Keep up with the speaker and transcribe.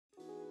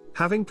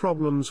Having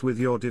problems with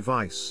your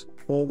device,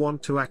 or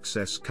want to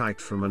access Kyte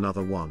from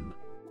another one?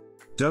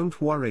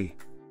 Don't worry.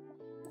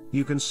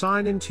 You can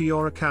sign into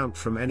your account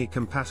from any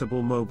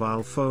compatible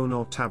mobile phone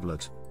or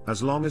tablet,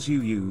 as long as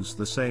you use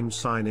the same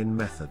sign-in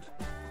method.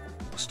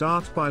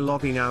 Start by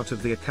logging out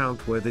of the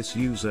account where this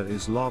user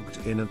is logged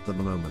in at the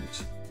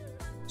moment.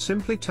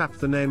 Simply tap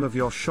the name of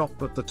your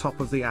shop at the top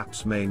of the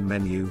app's main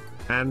menu,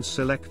 and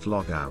select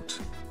Logout.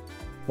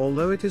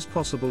 Although it is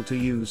possible to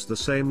use the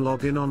same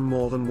login on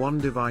more than one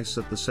device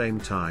at the same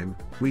time,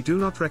 we do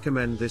not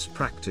recommend this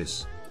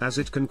practice, as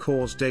it can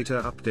cause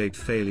data update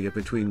failure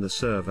between the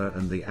server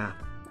and the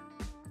app.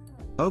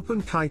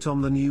 Open Kyte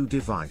on the new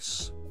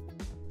device.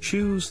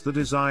 Choose the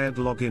desired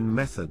login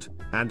method,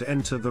 and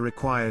enter the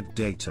required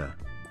data.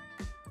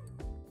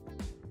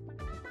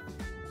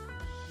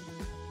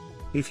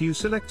 If you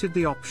selected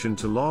the option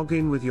to log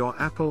in with your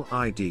Apple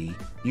ID,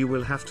 you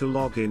will have to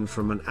log in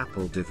from an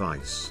Apple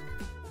device.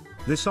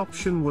 This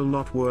option will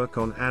not work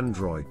on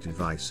Android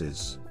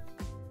devices.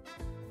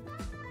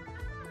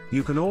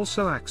 You can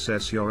also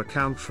access your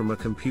account from a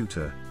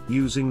computer,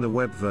 using the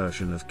web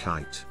version of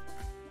Kyte.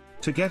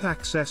 To get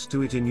access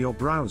to it in your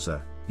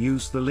browser,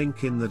 use the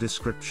link in the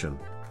description.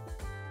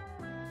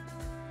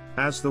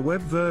 As the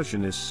web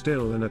version is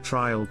still in a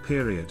trial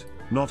period,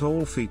 not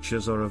all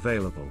features are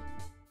available.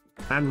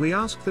 And we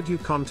ask that you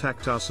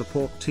contact our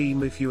support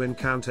team if you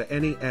encounter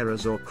any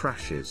errors or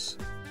crashes.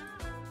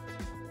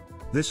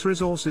 This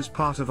resource is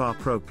part of our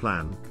Pro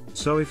plan,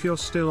 so if you're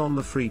still on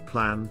the free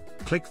plan,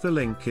 click the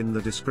link in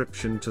the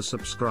description to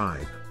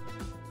subscribe.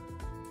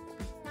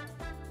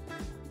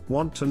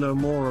 Want to know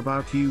more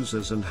about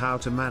users and how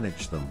to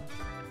manage them?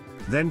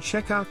 Then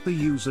check out the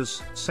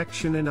Users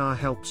section in our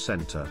Help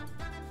Center.